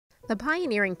The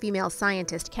pioneering female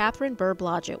scientist Katharine Burr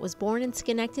Blodgett was born in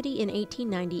Schenectady in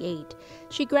 1898.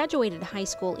 She graduated high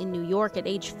school in New York at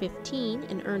age 15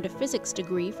 and earned a physics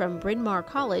degree from Bryn Mawr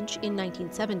College in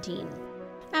 1917.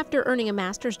 After earning a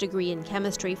master's degree in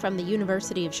chemistry from the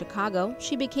University of Chicago,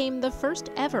 she became the first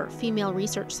ever female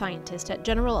research scientist at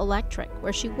General Electric,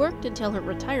 where she worked until her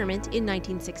retirement in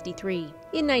 1963.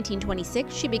 In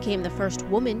 1926, she became the first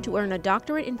woman to earn a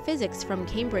doctorate in physics from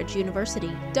Cambridge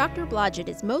University. Dr. Blodgett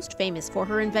is most famous for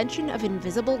her invention of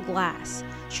invisible glass.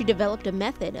 She developed a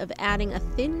method of adding a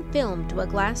thin film to a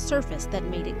glass surface that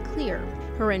made it clear.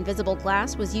 Her invisible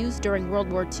glass was used during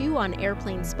World War II on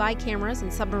airplane spy cameras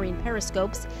and submarine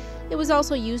periscopes. It was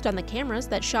also used on the cameras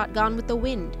that shot Gone with the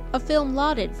Wind, a film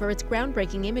lauded for its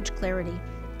groundbreaking image clarity.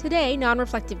 Today,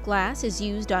 non-reflective glass is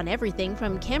used on everything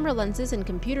from camera lenses and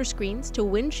computer screens to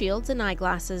windshields and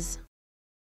eyeglasses.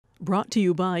 Brought to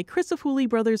you by Crisafulli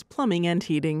Brothers Plumbing and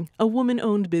Heating, a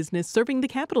woman-owned business serving the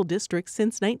Capital District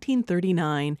since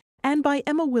 1939. And by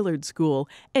Emma Willard School,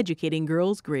 educating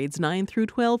girls grades 9 through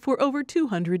 12 for over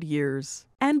 200 years.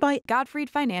 And by Gottfried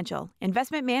Financial,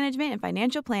 investment management and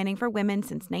financial planning for women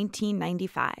since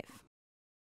 1995.